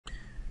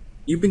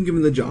You've been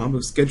given the job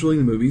of scheduling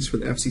the movies for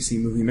the FCC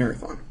Movie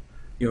Marathon.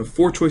 You have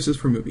 4 choices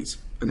for movies: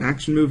 an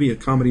action movie, a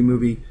comedy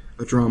movie,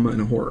 a drama,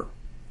 and a horror.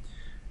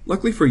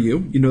 Luckily for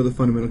you, you know the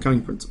fundamental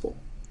counting principle.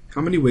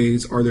 How many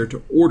ways are there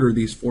to order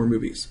these 4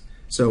 movies?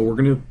 So we're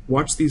going to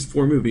watch these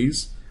 4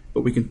 movies,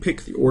 but we can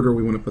pick the order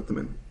we want to put them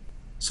in.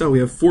 So we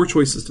have 4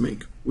 choices to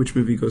make: which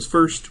movie goes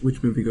first,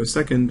 which movie goes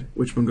second,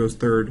 which one goes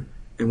third,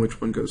 and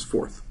which one goes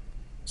fourth.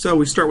 So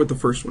we start with the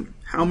first one.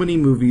 How many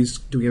movies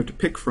do we have to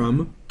pick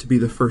from to be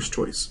the first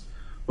choice?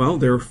 Well,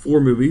 there are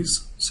 4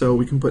 movies, so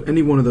we can put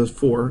any one of those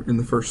 4 in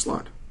the first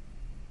slot.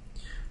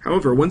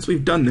 However, once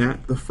we've done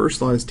that, the first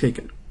slot is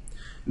taken.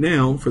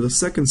 Now, for the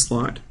second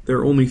slot, there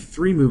are only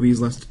 3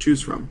 movies left to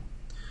choose from,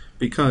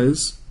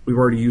 because we've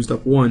already used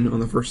up 1 on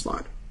the first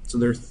slot. So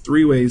there are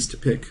 3 ways to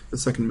pick the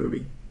second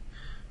movie.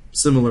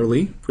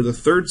 Similarly, for the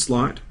third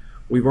slot,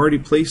 we've already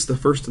placed the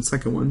first and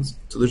second ones,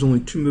 so there's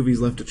only 2 movies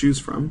left to choose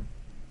from.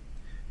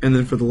 And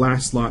then for the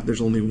last slot,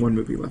 there's only 1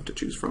 movie left to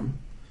choose from,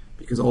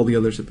 because all the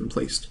others have been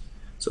placed.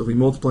 So if we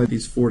multiply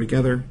these 4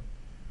 together,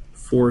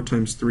 4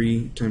 times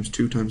 3 times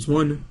 2 times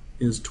 1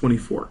 is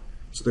 24.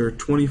 So there are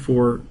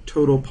 24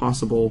 total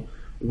possible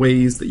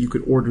ways that you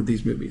could order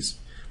these movies.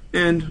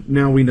 And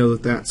now we know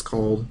that that's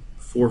called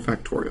 4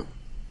 factorial.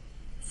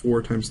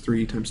 4 times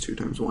 3 times 2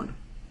 times 1.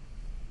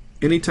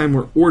 Anytime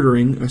we're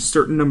ordering a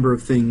certain number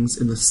of things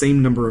in the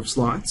same number of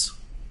slots,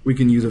 we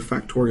can use a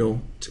factorial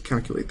to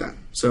calculate that.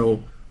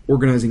 So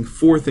organizing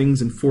 4 things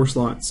in 4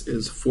 slots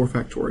is 4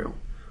 factorial.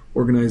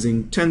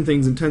 Organizing 10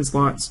 things in 10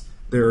 slots,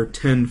 there are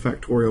 10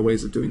 factorial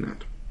ways of doing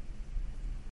that.